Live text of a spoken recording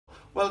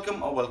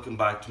Welcome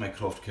back to my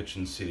Croft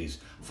Kitchen series.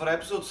 For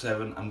episode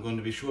 7, I'm going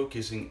to be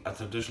showcasing a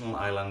traditional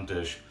island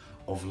dish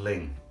of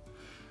Ling.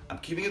 I'm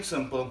keeping it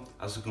simple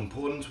as the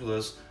components with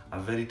us are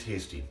very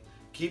tasty.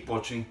 Keep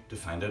watching to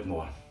find out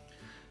more.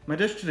 My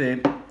dish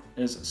today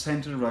is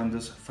centered around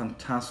this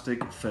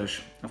fantastic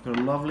fish. I've got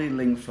a lovely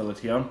Ling fillet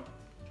here.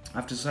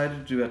 I've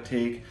decided to do a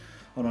take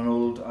on an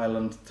old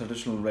island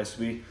traditional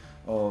recipe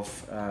of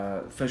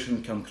fish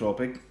in Ceann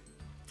Cropic.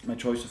 My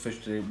choice of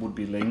fish today would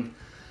be Ling.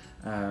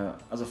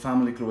 As a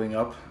family growing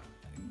up,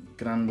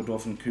 Gran would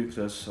often cook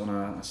this on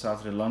a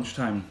Saturday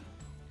lunchtime.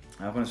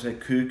 When I say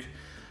cook,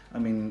 I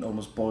mean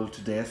almost boiled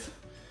to death.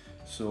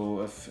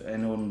 So if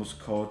anyone was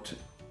caught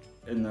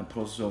in the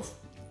process of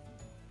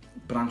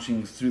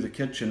branching through the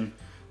kitchen,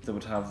 they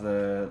would have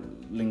the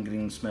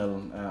lingering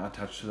smell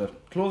attached to their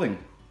clothing.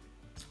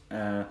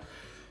 But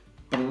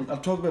I'll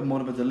talk a bit more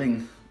about the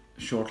Ling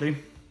shortly.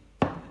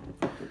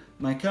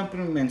 My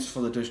accompaniments for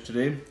the dish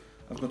today,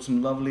 I've got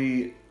some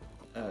lovely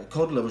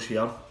cod livers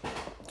here,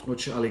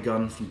 which Ali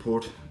Gunn from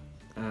Port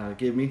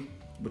gave me,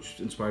 which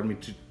inspired me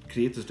to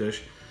create this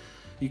dish.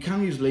 You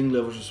can use Ling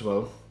livers as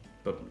well,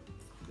 but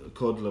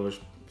cod livers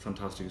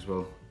fantastic as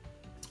well.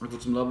 I've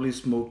got some lovely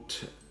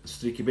smoked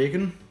streaky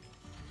bacon,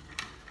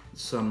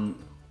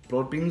 some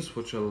broad beans,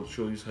 which I'll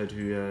show you how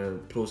to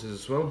process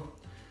as well.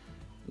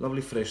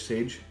 Lovely fresh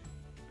sage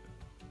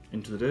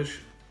into the dish.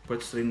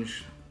 Quite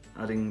strange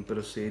adding a bit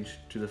of sage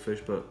to the fish,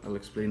 but I'll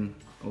explain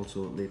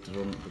also later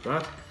on about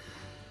that.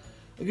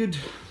 A good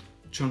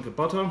chunk of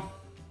butter,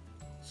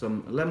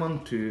 some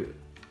lemon to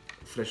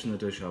freshen the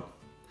dish up.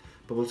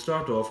 But we'll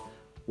start off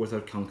with our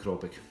Ceann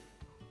Cropic.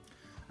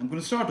 I'm going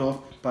to start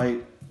off by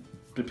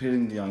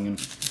preparing the onion.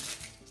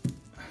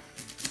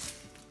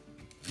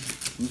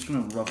 I'm just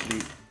going to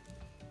roughly,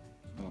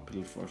 I'll put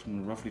it first, I'm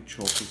going to roughly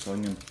chop this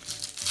onion.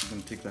 I'm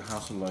going to take the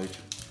hassle out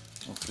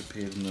of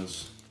preparing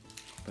this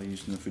by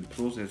using the food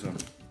processor.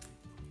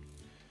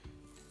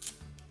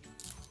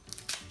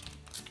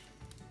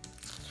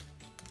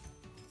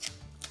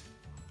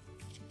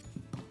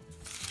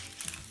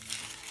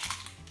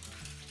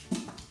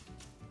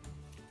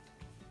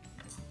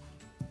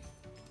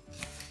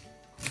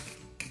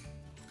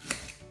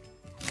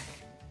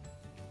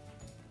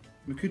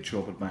 We could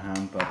chop it by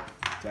hand, but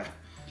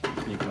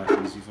let's make life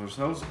easy for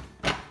ourselves.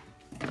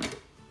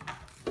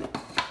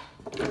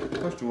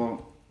 First of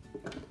all,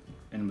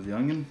 in with the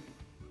onion.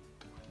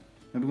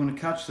 Now we're going to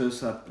catch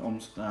this at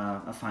almost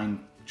a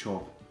fine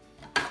chop.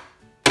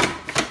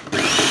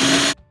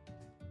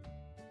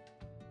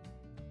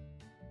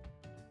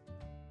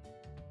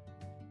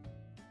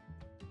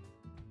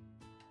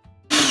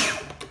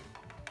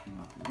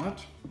 Like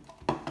that.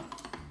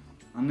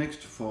 And next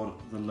for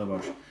the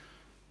livers.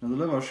 Now the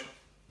livers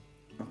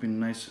have been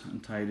nice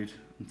and tidied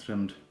and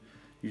trimmed.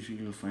 Usually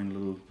you'll find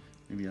little,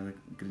 maybe other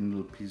green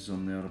little pieces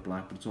on there or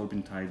black, but it's all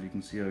been tidied. You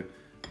can see how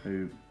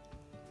clean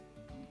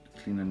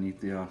and neat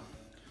they are.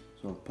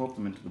 So I'll pop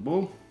them into the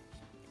bowl.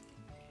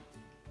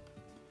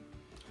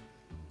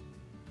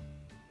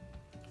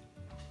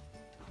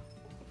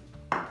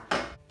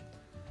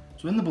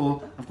 So in the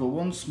bowl, I've got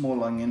one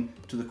small onion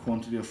to the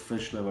quantity of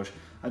fish livers.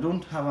 I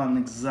don't have an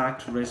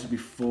exact recipe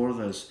for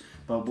this,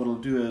 but what I'll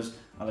do is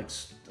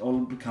I'll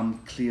become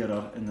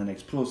clearer in the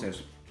next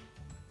process.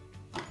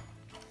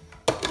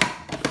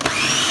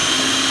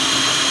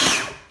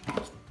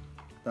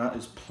 That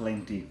is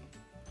plenty.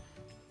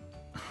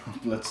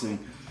 Let's see.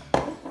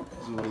 So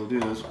what I'll do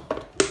is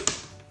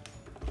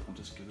I'll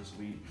just give this a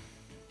wee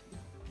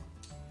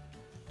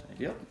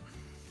tidy up.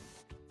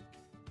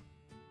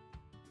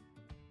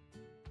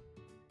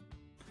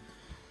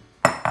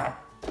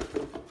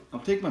 I'll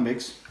take my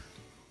mix.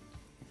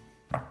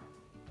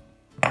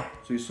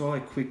 So you saw how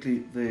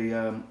quickly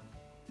the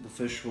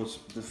fish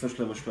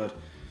livers were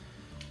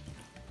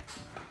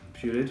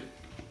pureed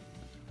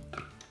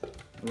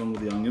along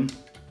with the onion.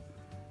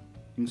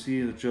 You can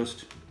see they're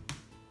just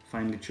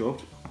finely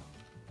chopped.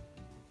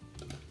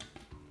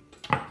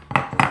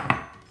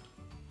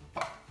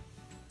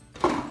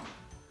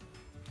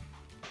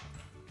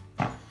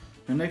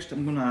 Now next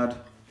I'm going to add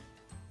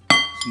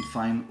some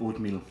fine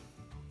oatmeal.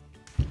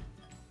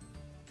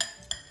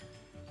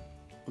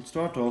 We'll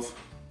start off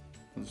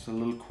with just a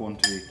little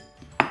quantity.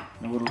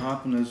 Now what will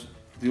happen is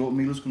the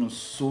oatmeal is going to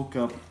soak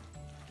up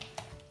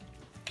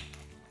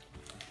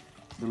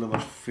the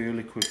livers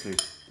fairly quickly,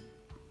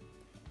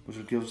 which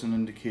will give us an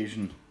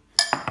indication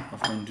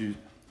of when to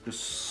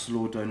just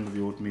slow down with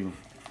the oatmeal.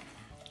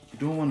 You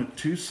don't want it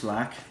too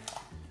slack,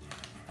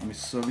 and we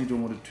certainly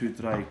don't want it too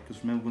dry,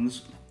 because remember when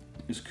this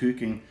is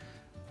cooking,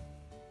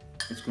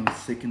 it's going to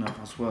thicken up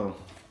as well.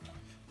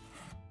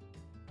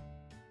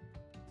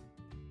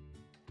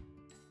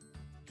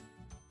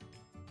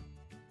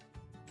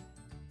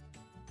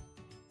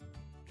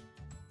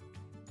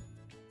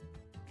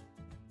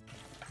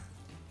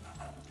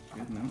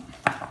 Good now.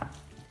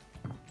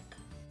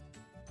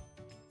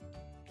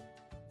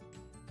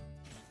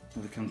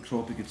 The Ceann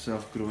Cropic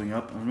itself growing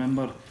up, I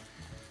remember when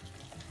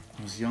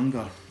I was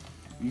younger,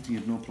 eating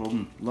it no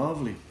problem.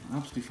 Lovely,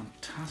 absolutely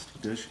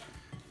fantastic dish.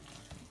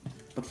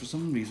 But for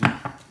some reason,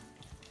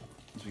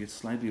 as we get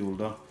slightly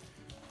older,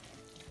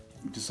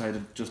 we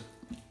decided just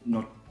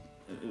not,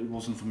 it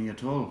wasn't for me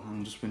at all,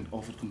 and just went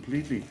off it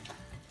completely.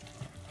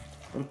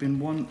 But I've been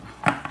one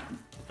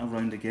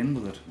around again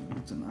with it.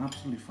 It's an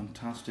absolutely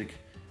fantastic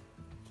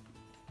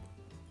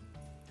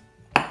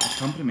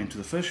accompaniment to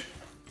the fish.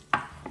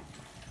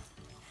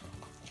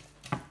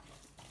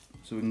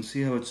 So we can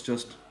see how it's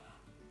just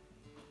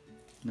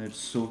now it's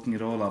soaking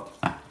it all up.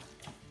 I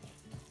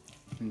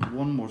think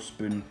one more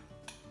spoon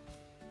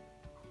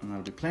and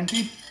that'll be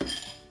plenty.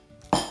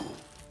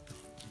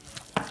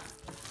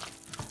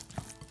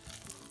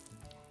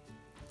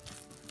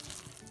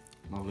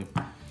 Lovely.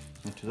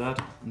 Now to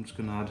that I'm just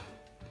going to add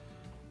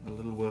a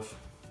little whiff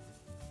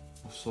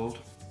of salt.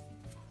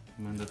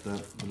 Remember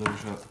that the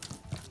livers are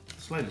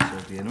slightly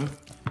salty anyway,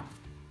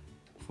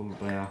 followed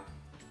by a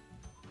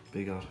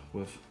bigger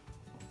whiff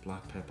of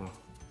black pepper.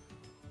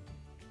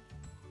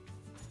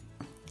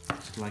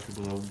 Just like it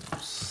with a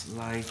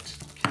slight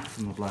kick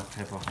from the black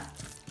pepper.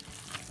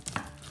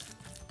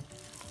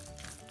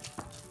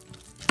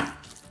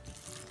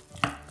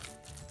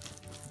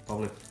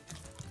 Lovely.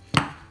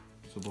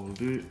 So what we'll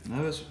do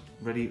now is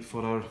ready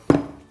for our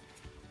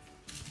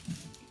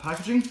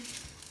packaging.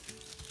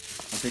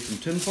 I'll take some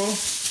tin foil.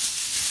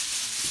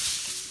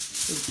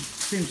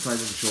 Same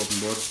size as a chopping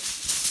board.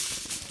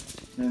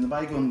 Now in the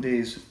bygone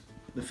days,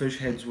 the fish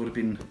heads would have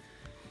been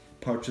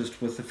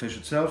purchased with the fish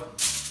itself,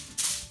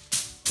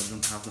 but I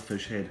don't have the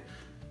fish head.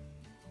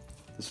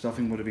 The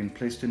stuffing would have been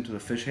placed into the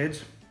fish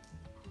heads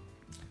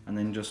and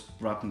then just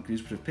wrapped in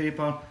greaseproof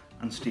paper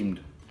and steamed.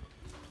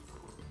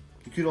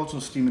 You could also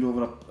steam it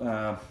over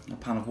a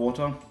pan of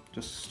water,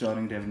 just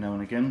stirring it every now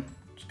and again,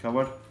 just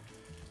covered.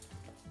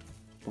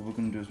 What we're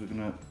going to do is we're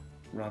going to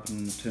wrap it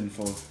in the tin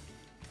foil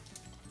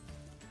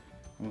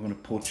and we're going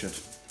to poach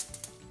it.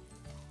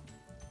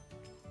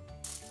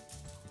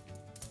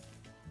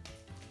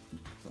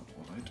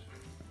 Alright.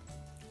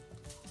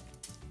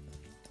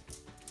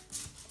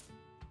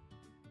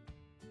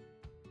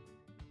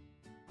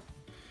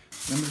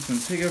 Then we're just going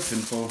to take our tin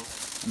foil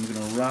and we're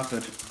going to wrap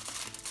it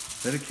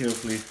very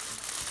carefully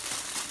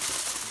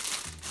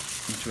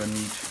into a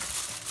neat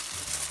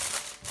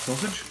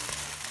sausage.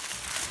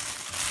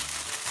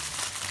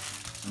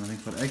 And I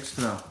think for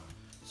extra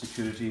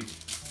security,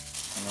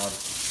 I'll add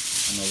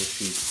another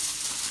sheet.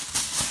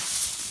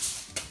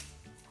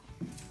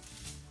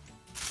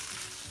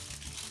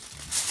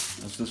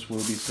 As this will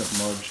be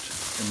submerged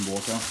in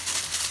water.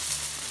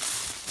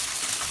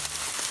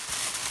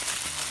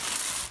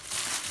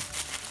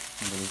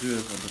 And what I'll do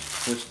is I'll just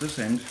twist this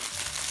end,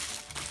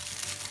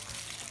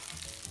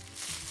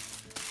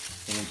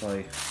 followed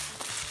by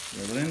the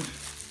other end.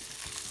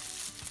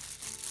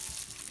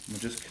 And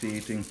we're just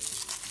creating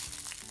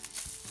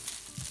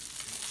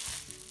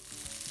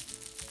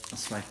a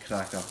slight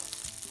cracker.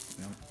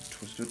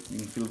 Twist it, you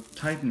can feel it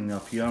tightening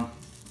up here,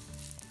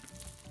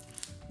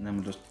 and then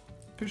we'll just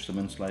push them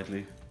in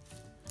slightly,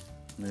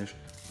 and there's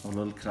a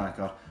little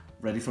cracker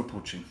ready for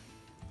poaching.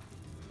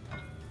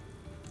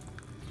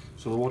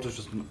 So the water's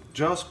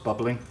just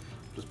bubbling,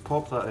 just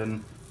pop that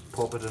in,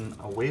 pop it in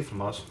away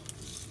from us,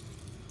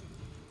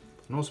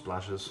 no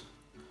splashes.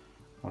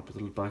 I'll put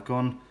the lid back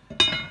on,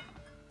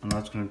 and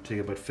that's going to take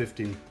about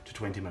 15 to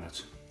 20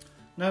 minutes.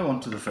 Now on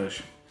to the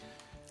fish.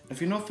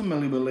 If you're not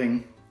familiar with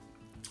ling,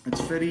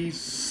 it's very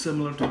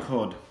similar to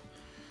cod,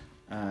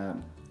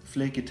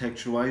 flaky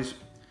texture wise,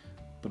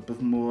 but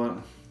with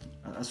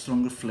a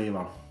stronger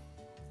flavour.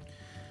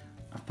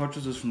 I've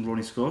purchased this from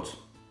Ronnie Scott,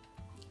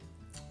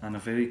 and I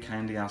very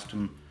kindly asked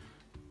him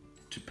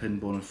to pin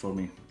bone it for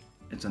me.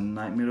 It's a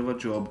nightmare of a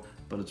job,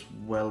 but it's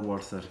well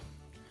worth it.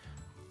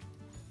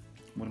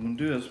 What I'm going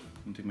to do is, I'm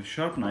going to take my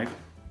sharp knife.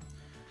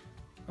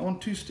 I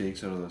want 2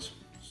 steaks out of this,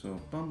 so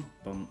bum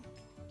bum.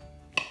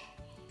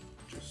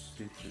 Just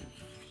stay through.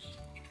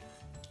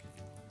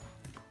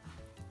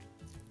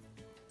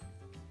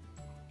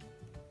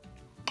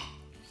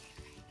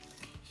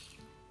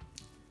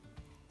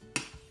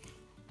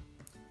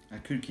 I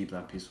could keep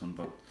that piece on,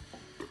 but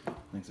I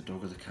think the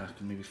dog or the cat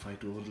can maybe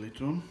fight over it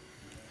later on.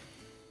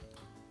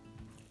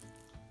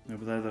 Now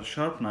with either a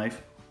sharp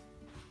knife,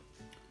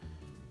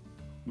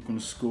 we're going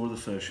to score the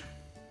fish.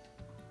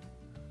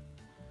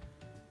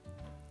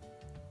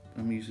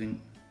 I'm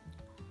using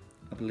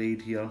a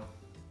blade here.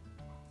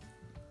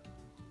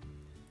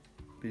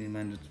 Bearing in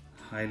mind it's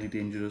highly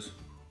dangerous.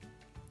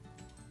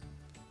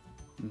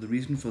 And the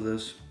reason for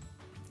this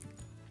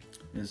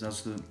is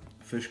as the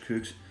fish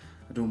cooks,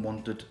 I don't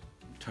want it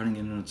turning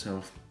in on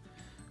itself,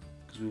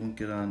 because we won't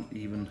get an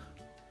even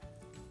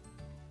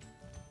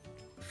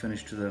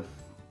finish to the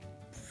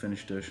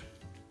finished dish.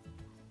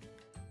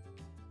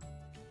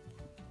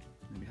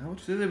 There we have it.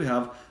 So there we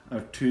have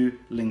our 2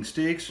 ling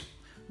steaks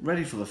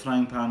ready for the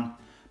frying pan,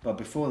 but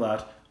before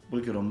that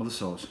we'll get on with the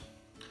sauce.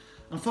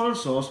 And for our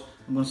sauce,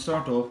 I'm going to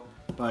start off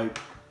by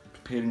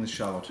preparing the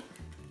shallot.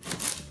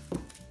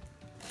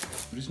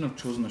 The reason I've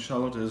chosen the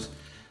shallot is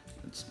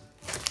it's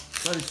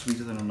slightly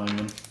sweeter than an onion,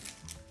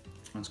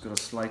 and it's got a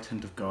slight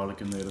hint of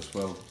garlic in there as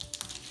well.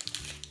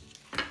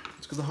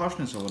 It's got the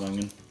harshness of an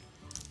onion,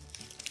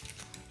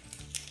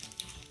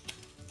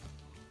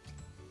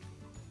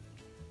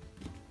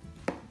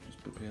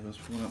 prepare this.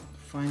 We're going to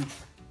fine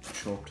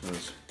chop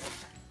this.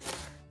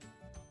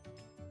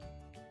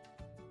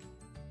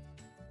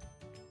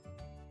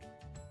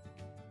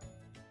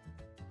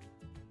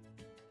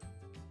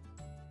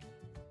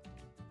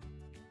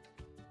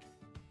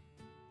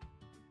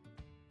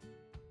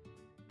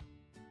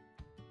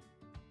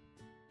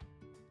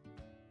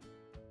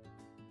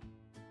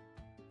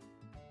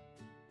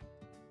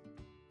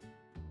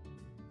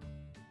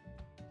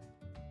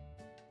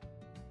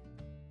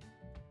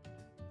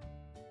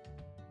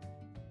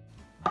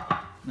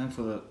 Now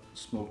for the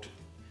smoked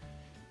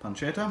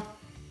pancetta,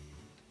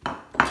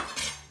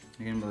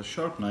 again with a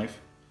sharp knife.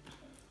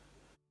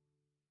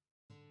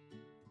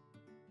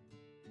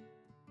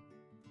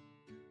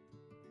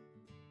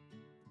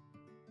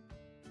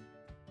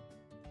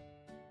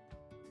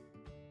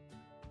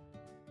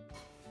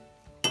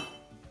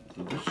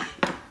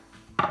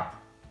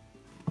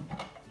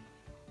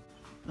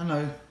 And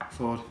now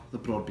for the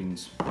broad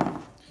beans.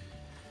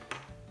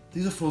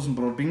 These are frozen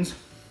broad beans.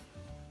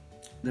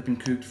 They've been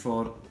cooked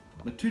for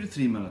like 2 to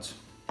 3 minutes,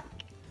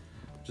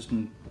 just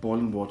in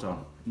boiling water,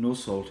 no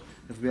salt.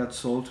 If we add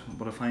salt,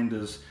 what I find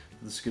is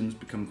the skins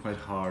become quite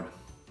hard.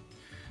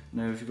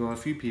 Now if you've got a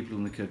few people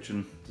in the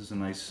kitchen, there's a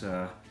nice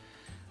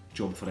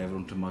job for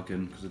everyone to muck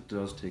in, because it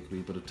does take a wee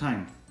bit of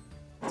time.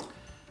 I've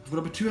got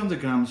about 200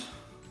 grams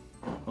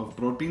of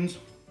broad beans,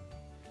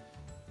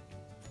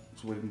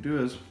 so what I can do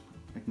is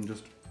I can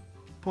just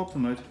pop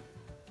them out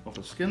of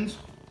the skins,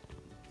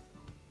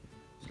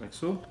 just like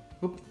so.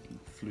 Oop,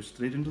 flew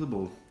straight into the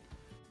bowl.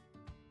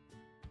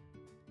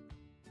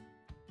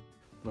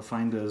 What I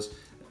find is,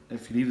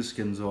 if you leave the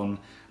skins on,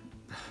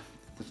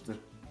 they're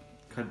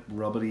quite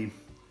rubbery.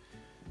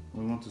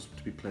 We want this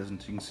to be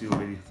pleasant. You can see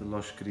already the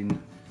lush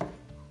green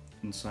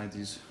inside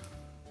these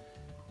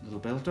little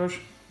belters.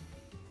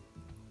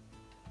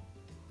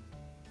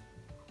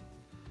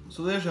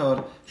 So there's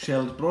our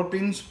shelled broad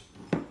beans.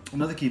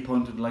 Another key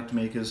point I'd like to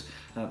make is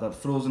that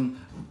frozen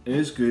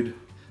is good,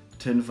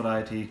 tin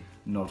variety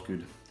not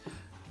good.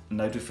 And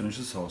now to finish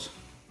the sauce.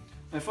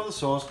 Now for the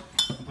sauce,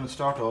 I'm going to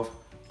start off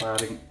by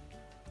adding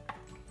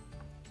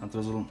a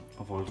drizzle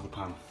of oil to the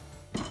pan,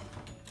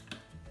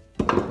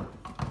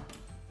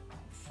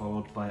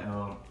 followed by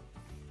our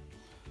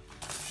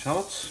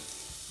shallots,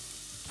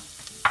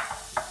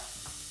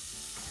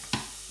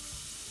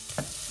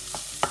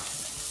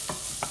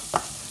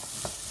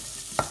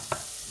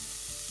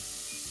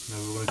 now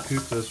we're going to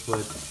cook this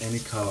without any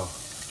colour.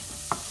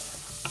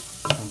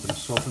 I want them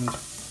softened,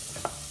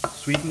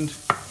 sweetened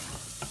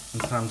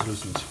and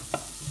translucent.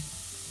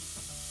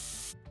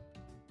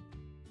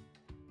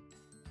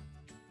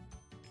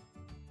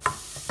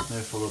 Now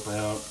followed by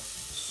our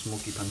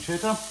smoky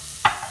pancetta.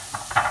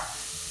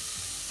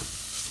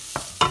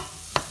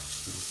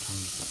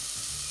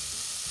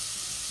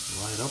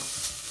 Right up.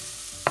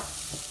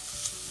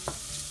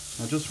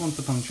 I just want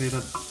the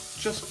pancetta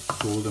just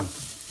golden.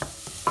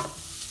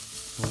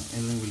 Don't want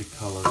anything really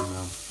coloured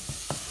now.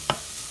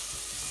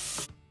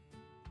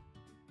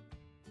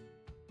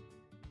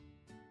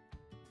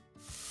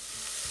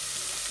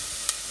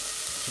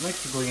 So next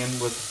we're going in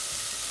with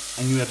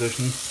a new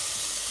addition.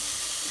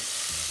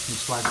 Some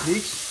sliced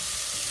leeks,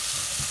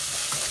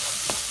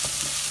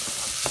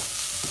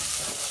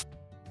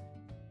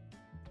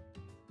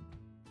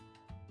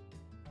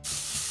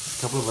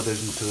 a couple of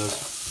additions to this,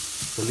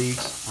 the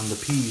leeks and the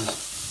peas.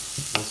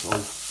 That's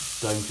all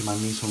down to my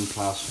mise en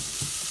place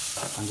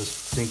and just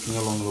thinking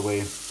along the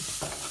way.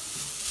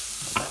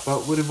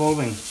 But we're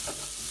evolving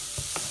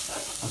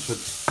as we're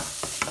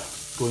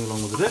going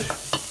along with the dish.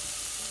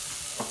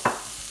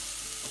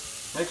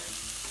 Next,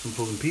 some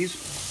frozen peas.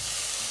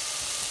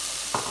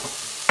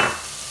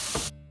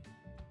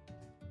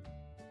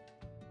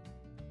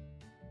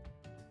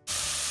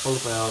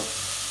 Followed by our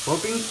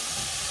broad beans.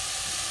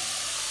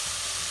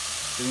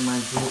 Bearing in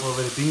mind they've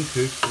already been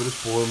cooked, we're just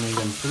boiling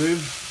them through.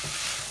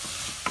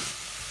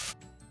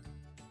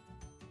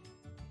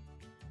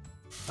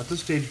 At this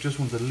stage we just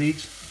want the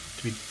leeks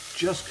to be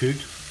just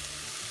cooked,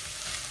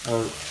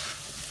 our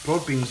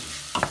broad beans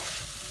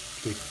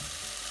to be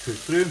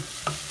cooked through,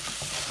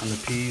 and the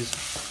peas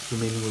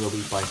remaining with a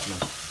wee bite in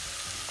it.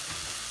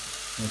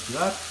 After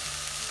that,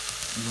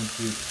 I'm going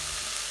to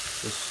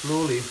just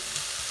slowly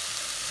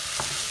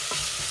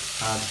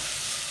add,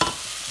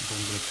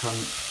 I'm going to turn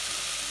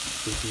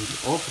the heat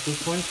off at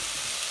this point,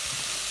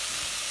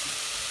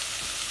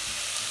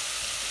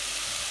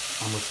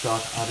 and we'll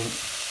start adding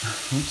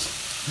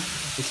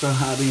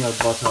our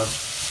butter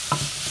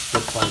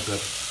bit by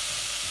bit.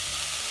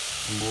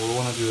 And what we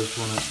want to do is we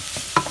want to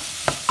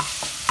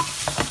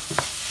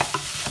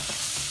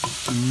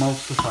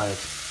emulsify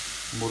it.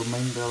 And what I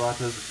mean by that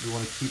is we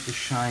want to keep the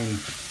shine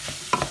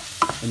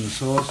in the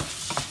sauce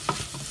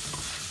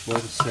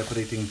without it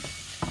separating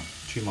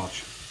too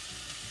much.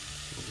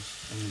 So we'll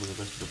just in with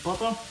the rest of the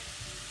butter,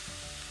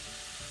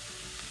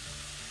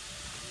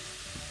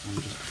 and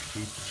just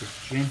keep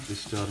gently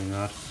stirring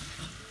that,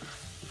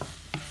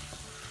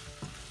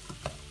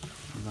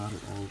 and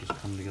that'll all just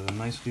come together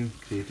nicely,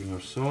 creating our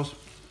sauce.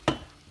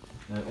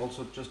 Now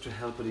also, just to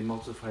help it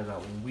emulsify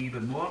that a wee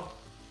bit more,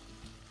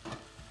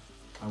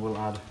 I will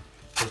add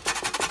just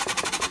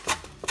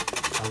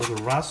a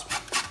little rasp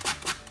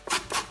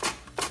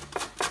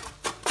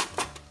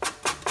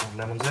of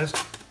lemon zest.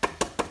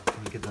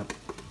 We'll get the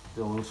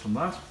oils from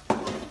that.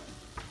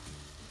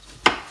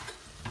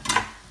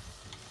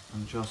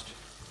 And just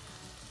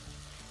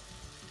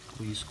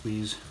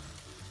squeeze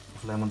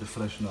of lemon to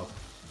freshen up.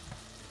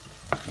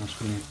 That's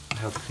going to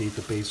help create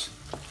the base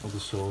of the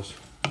sauce.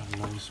 A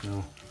lovely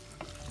smell,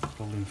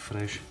 lovely and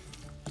fresh.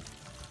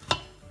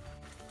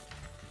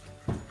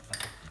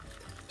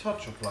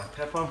 Touch of black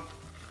pepper,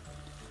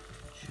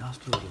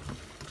 just a little.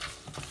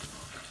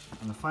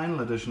 And the final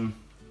addition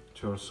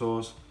to our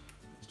sauce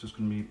is just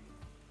going to be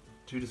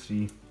 2 to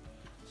 3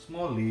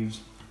 small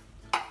leaves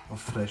of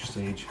fresh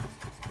sage.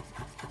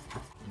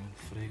 And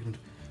fragrant.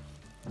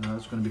 Now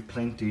there's going to be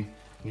plenty.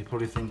 You're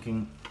probably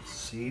thinking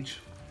sage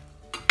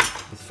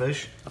with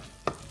fish,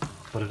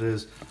 but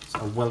it's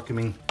a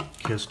welcoming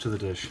kiss to the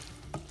dish.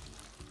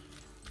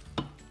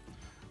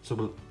 So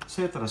we'll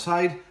set that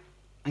aside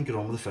and get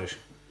on with the fish.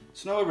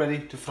 So now we're ready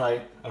to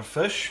fry our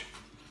fish.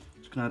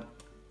 Just gonna add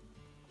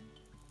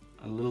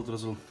a little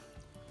drizzle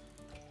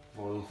of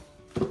oil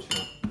to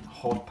a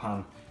hot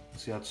pan.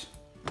 See that's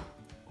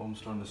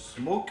almost starting to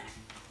smoke.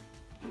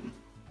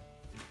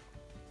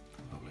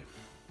 Lovely.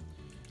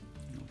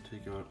 We'll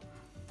take our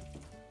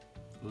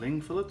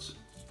Ling fillets,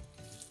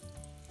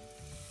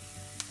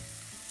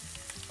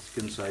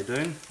 skin side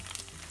down.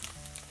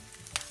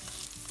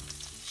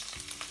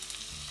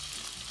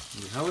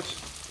 There we have it.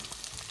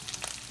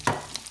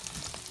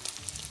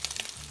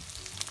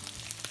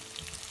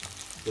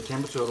 The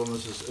temperature on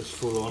this is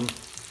full on,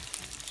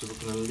 so we're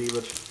going to leave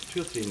it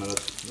 2 or 3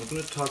 minutes. We're not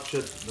going to touch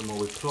it. The more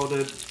we prod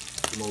it,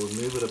 the more we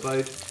move it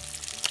about,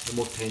 the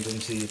more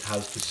tendency it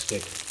has to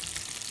stick.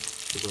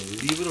 So we're going to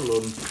leave it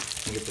alone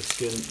and get the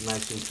skin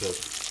nice and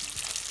crisp.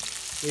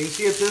 So you can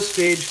see at this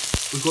stage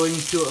we're going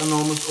to an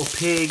almost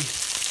opaque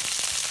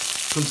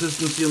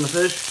consistency on the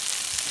fish.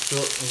 So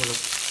I'm going to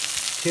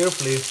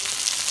carefully,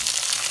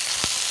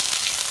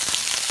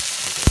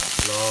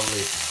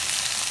 lovely.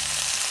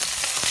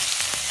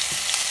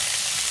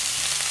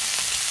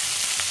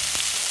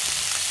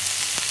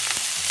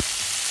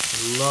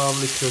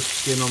 Lovely crisp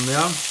skin on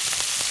there.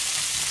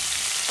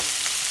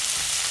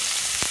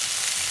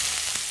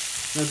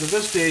 Now at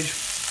this stage,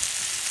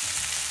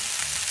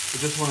 we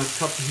just want to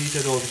cut the heat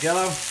out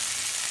altogether,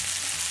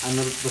 and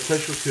the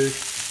fish will cook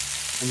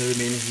in the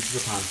remaining heat of the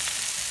pan.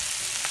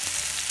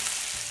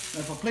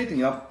 Now for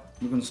plating up,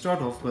 we're going to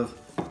start off with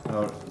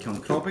our Ceann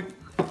Cropic.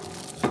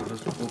 So we'll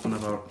just open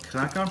up our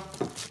cracker.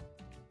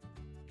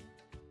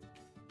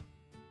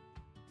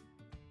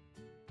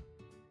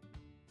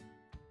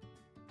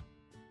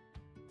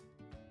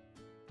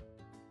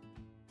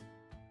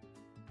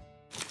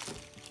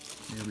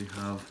 Here we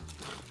have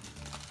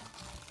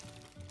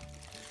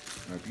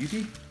our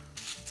beauty.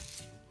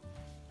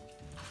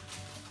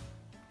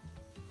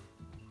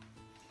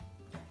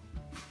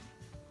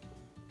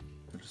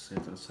 I'll just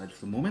set that aside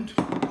for the moment.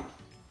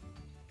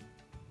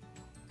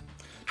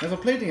 Now for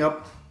plating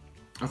up,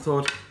 I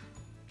thought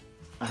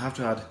I have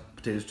to add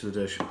potatoes to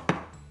the dish.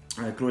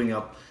 Growing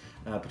up,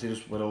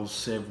 potatoes were always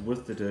served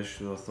with the dish,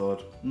 so I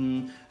thought,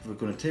 if we're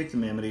going to take the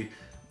memory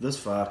this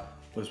far,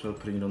 might as well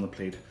putting it on the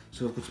plate.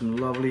 So I've got some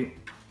lovely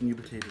new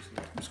potatoes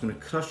here. I'm just going to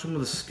crush them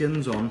with the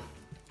skins on,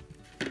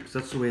 because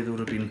that's the way they would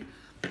have been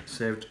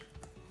served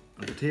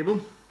at the table.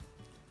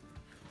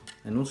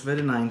 I know it's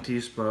very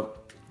 90s,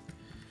 but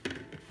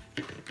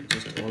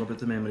just all about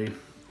the memory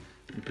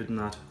and putting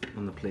that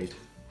on the plate.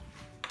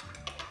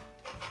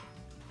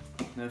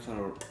 Now for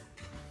our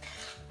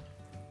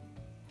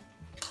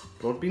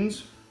broad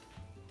beans.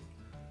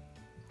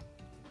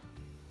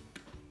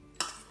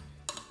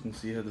 You can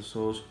see how the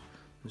sauce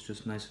is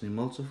just nice and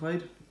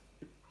emulsified.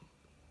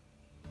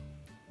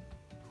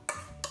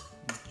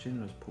 A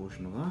generous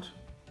portion of that.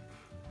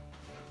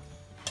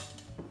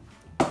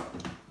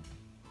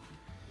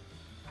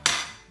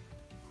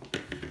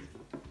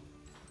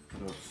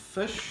 And our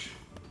fish.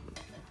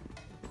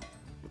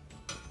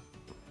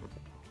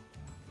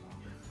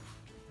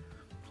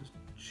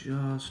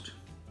 Just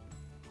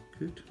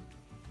cooked.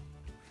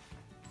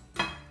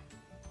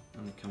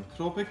 And the Ceann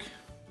Cropic.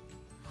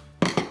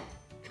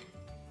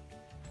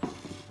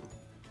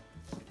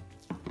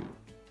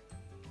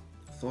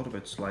 Thought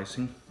about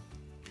slicing,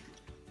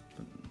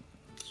 but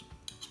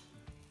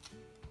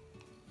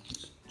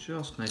it's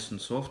just nice and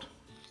soft.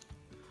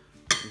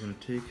 We're going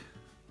to take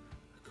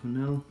a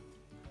quenelle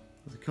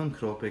with the Ceann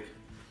Cropic,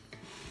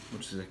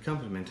 which is a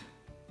accompaniment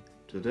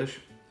to the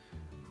dish.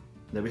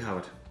 There we have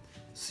it.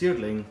 Seared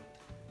ling,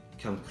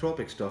 Ceann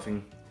Cropic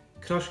stuffing,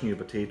 crushed new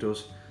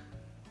potatoes,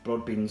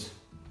 broad beans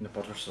in a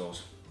butter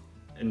sauce.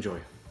 Enjoy.